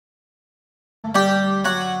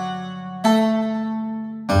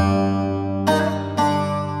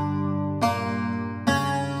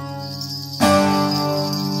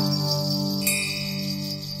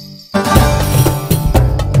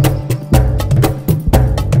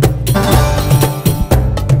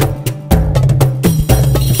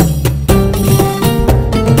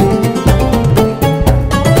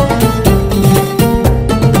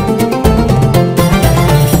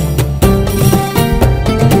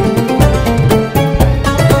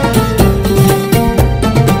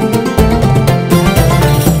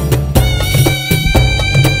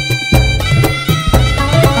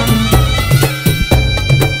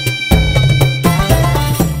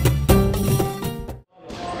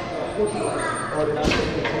Okay,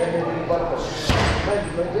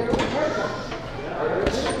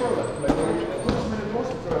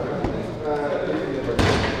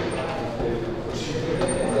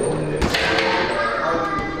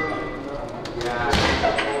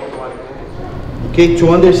 to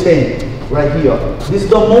understand, right here, this is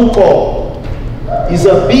the Moon Call. It's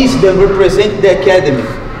a piece that represents the academy.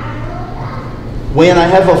 When I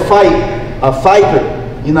have a fighter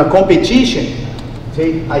in a competition,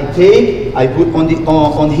 okay, I put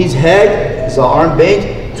on his head is an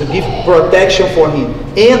armband to give protection for him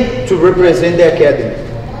and to represent the academy.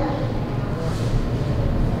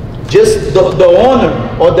 Just the owner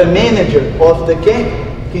or the manager of the camp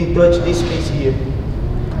can touch this piece here.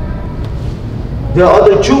 The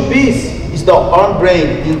other two pieces is the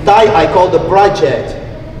armband. In Thai, I call the project.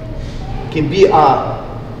 Can be an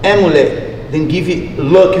amulet, then give it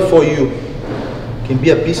luck for you. Can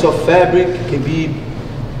be a piece of fabric, can be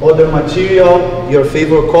other material, your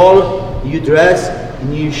favorite color, you dress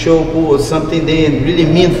and you show something they really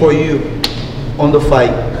mean for you on the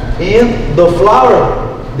fight. And the flower,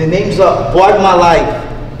 the name's Part My Life,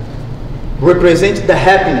 represents the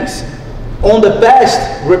happiness. On the past,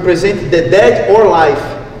 represent the dead or life,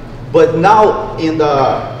 but now in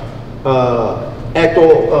the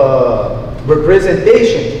actual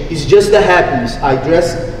representation, it's just the happiness. I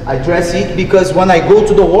dress it because when I go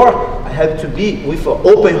to the war, I have to be with an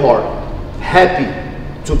open heart, happy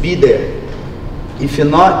to be there. If you're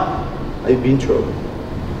not, I'll be in trouble.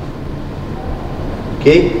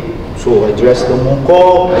 Okay, so I dress the Moon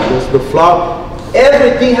Call, I dress the flower.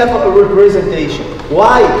 Everything have a representation.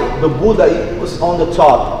 Why the Buddha is on the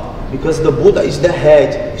top? Because the Buddha is the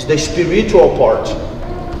head, it's the spiritual part.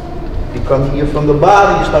 You come here from the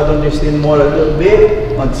bottom, you start to understand more a little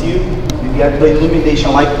bit until you get the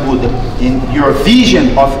illumination like Buddha. And your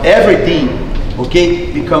vision of everything,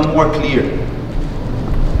 okay, become more clear.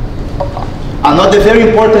 Another very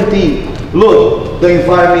important thing, look, the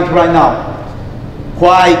environment right now.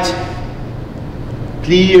 Quiet,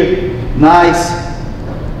 clear, nice.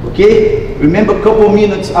 Okay? Remember a couple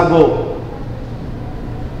minutes ago,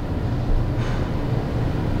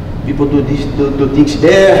 people do things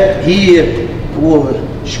there, here,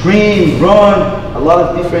 scream, run, a lot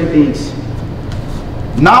of different things.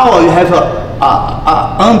 Now you have an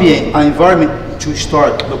ambient, an environment to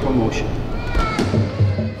start the promotion.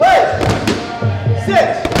 5, 6,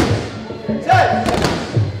 7,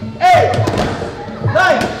 8,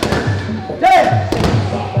 9, 10.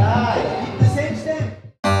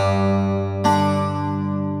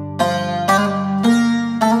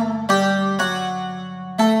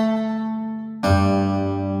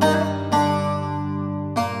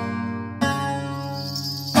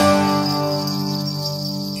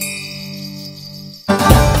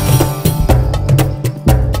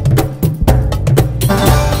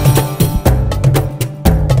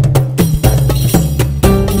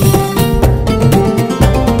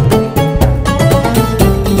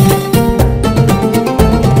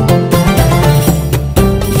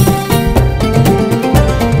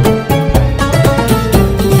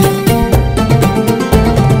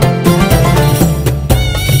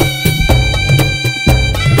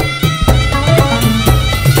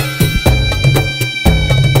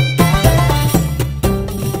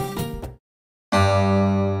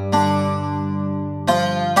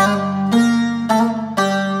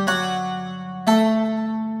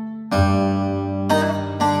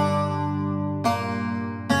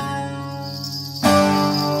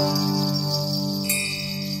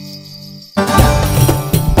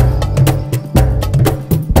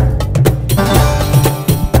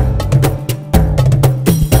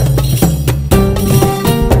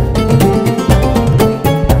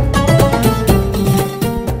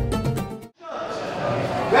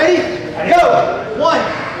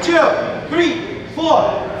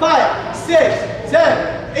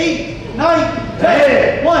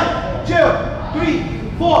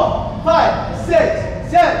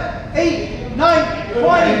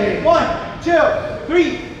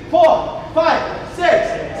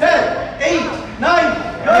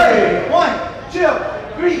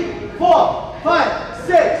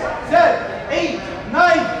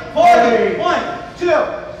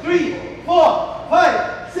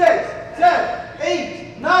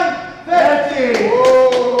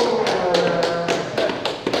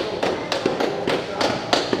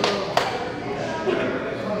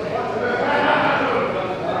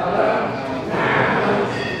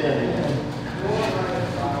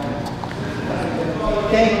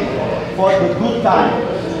 Thank you for the good time,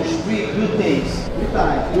 to speak good things. Good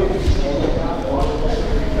time. Good.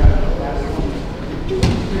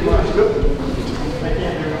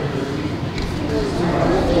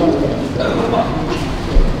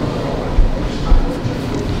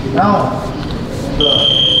 Now,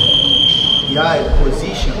 the eye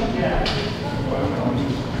position.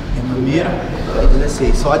 Let's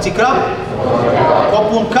say Sawadee Krab,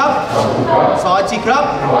 Kopun Kap, Sawadee Krab,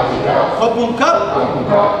 Kopun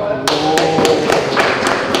Kap.